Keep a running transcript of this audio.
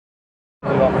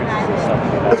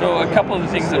So a couple of the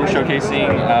things that we're showcasing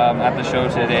at the show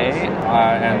today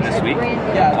and this week,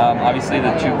 obviously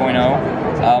the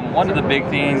 2.0. One of the big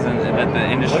things that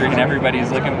the industry and everybody is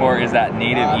looking for is that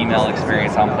native email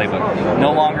experience on PlayBook.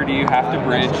 No longer do you have to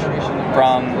bridge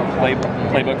from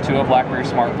PlayBook to a BlackBerry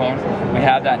smartphone. We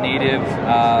have that native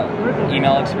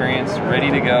email experience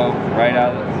ready to go right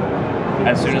out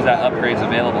as soon as that upgrade is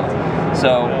available.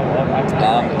 So,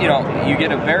 you know, you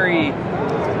get a very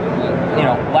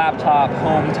laptop,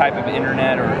 home type of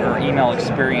internet or email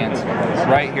experience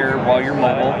right here while you're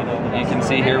mobile. You can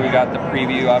see here we got the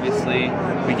preview, obviously.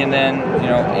 We can then,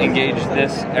 engage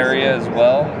this area as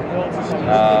well.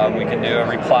 We can do a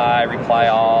reply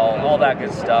all that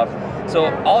good stuff. So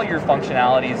all your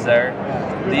functionalities there.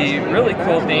 The really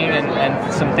cool thing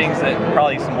and some things that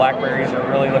probably some BlackBerries are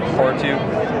really looking forward to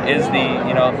is the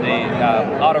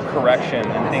auto correction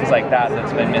and things like that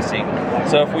that's been missing.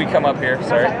 So if we come up here,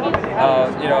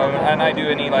 and I do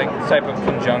any type of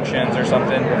conjunctions or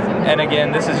something, and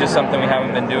again, this is just something we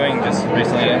haven't been doing just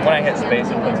recently. And when I hit space,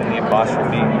 it puts in the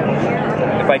apostrophe.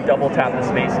 If I double tap the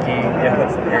space key, it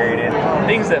puts the period in.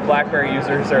 Things that BlackBerry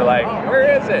users are like,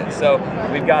 where is it? So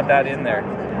we've got that in there.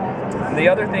 The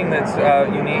other thing that's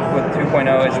unique with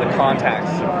 2.0 is the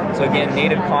contacts. So again,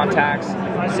 native contacts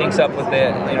syncs up with the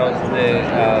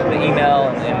email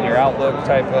and your Outlook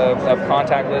type of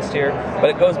contact list here, but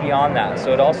it goes beyond that.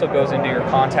 So it also goes into your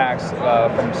contacts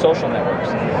from social networks.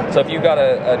 So if you've got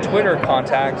a Twitter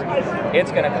contact,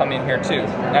 it's going to come in here too.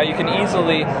 Now you can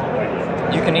easily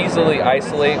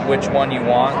isolate which one you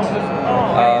want.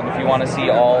 If you want to see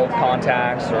all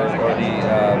contacts or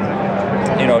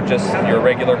just your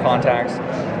regular contacts,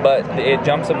 but it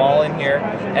jumps them all in here.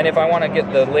 And if I want to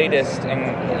get the latest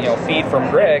feed from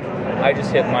Greg, I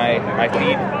just hit my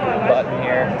feed button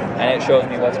here and it shows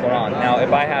me what's going on. Now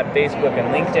if I had Facebook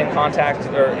and LinkedIn contact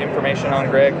or information on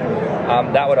Greg,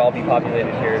 that would all be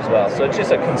populated here as well. So it's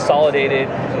just a consolidated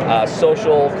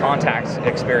social contacts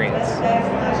experience.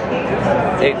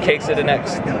 It takes it to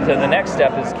the next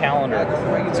step is calendar.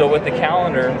 So with the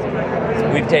calendar,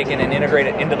 we've taken and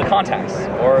integrated into the contacts,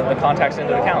 or the contacts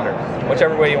into the calendar.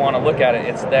 Whichever way you want to look at it,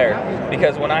 it's there.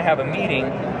 Because when I have a meeting,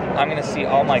 I'm going to see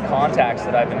all my contacts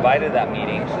that I've invited to that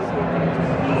meeting.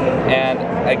 And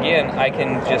again, I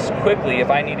can just quickly, if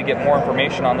I need to get more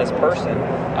information on this person,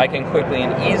 I can quickly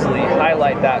and easily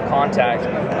highlight that contact,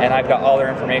 and I've got all their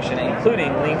information,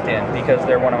 including LinkedIn, because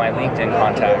they're one of my LinkedIn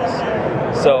contacts.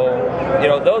 So,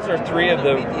 those are three of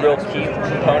the real key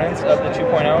components of the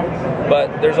 2.0, but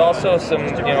there's also some,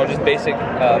 just basic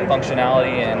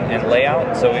functionality and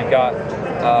layout. So we've got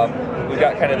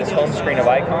kind of this home screen of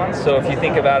icons. So if you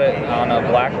think about it on a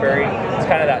BlackBerry, it's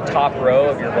kind of that top row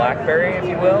of your BlackBerry, if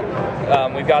you will.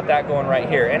 We've got that going right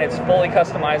here, and it's fully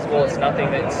customizable. It's nothing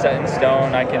that's set in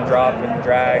stone. I can drop and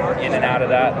drag in and out of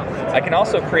that. I can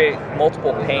also create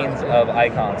multiple panes of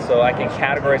icons, so I can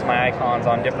categorize my icons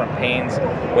on different panes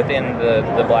within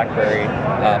the BlackBerry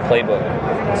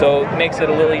PlayBook. So it makes it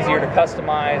a little easier to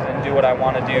customize and do what I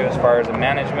want to do as far as a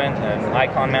management and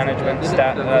icon management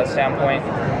standpoint.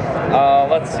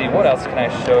 Let's see, what else can I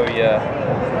show you?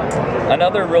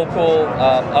 Another real cool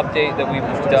update that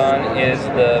we've done is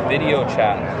the video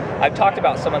chat. I've talked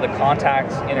about some of the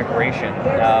contacts integration,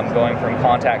 going from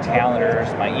contacts,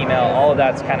 calendars, my email, all of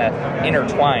that's kind of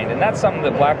intertwined, and that's something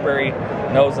that BlackBerry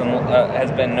knows and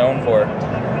has been known for.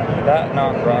 Did that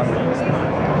not run?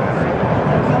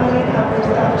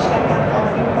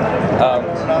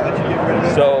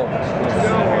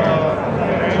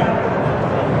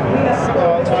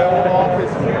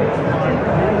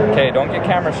 Okay, don't get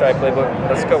camera shy, PlayBook.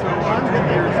 Let's go.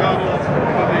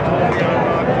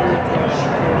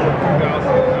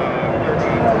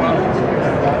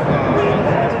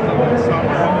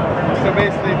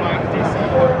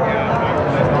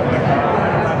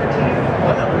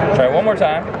 Try one more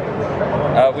time.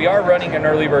 We are running an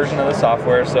early version of the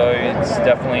software, so it's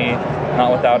definitely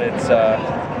not without its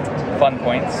fun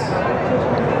points.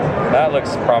 That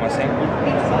looks promising.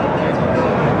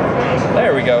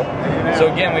 There we go.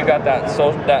 So again, we've got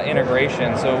that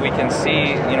integration, so we can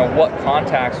see what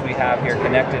contacts we have here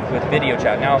connected with video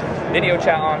chat. Now, video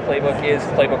chat on PlayBook is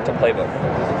PlayBook to PlayBook,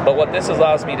 but what this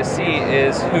allows me to see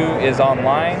is who is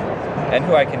online and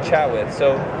who I can chat with.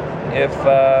 So if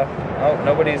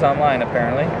nobody's online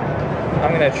apparently,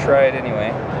 I'm gonna try it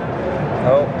anyway.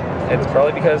 Oh, it's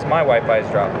probably because my Wi-Fi is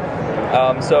dropped.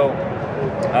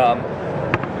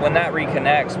 When that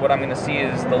reconnects, what I'm going to see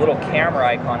is the little camera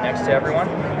icon next to everyone.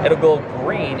 It'll go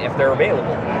green if they're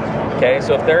available. Okay,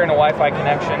 so if they're in a Wi-Fi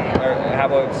connection or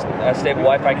have a stable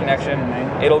Wi-Fi connection,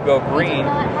 it'll go green,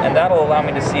 and that'll allow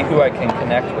me to see who I can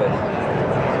connect with.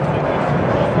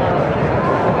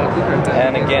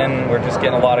 again, we're just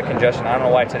getting a lot of congestion. I don't know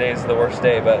why today's the worst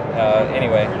day, but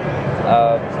anyway,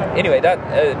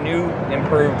 that new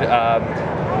improved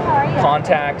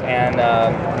contact and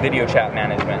video chat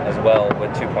management as well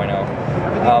with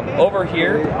 2.0. Over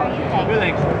here,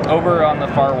 over on the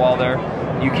far wall there,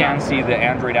 you can see the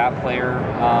Android app player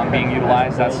being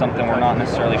utilized. That's something we're not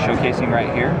necessarily showcasing right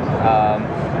here.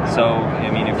 So, I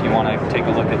mean, if you want to take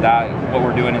a look at that, what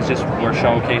we're doing is just we're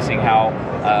showcasing how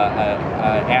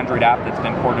an Android app that's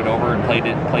been ported over and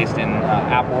placed in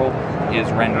App World is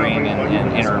rendering and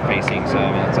interfacing. So,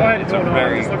 I mean, it's a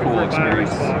very cool experience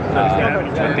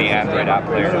with the Android app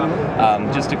player.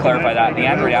 Just to clarify that, the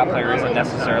Android app player isn't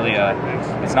necessarily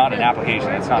it's not an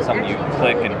application. It's not something you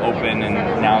click and open and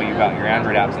now you've got your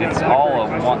Android apps. It's all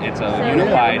it's a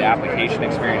unified application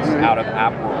experience out of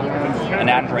App World. An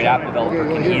Android app developer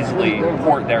can easily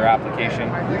port their application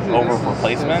over for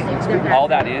placement. All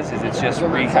that is it's just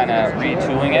kind of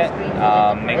retooling it,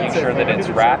 making sure that it's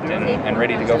wrapped and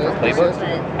ready to go for PlayBook,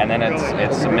 and then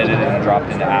it's submitted and dropped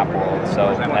into App World. So,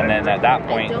 and then at that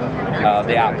point,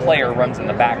 the app player runs in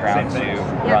the background to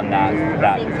run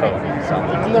that code. So.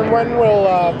 And then when will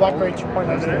BlackBerry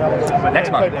 2.0 be available?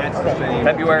 Next month, okay.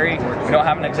 February. We don't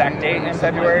have an exact date in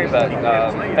February, but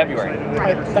February.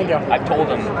 Thank you. I've told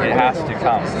them it has to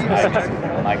come.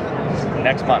 Like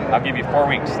next month. I'll give you 4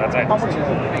 weeks. That's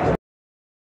it.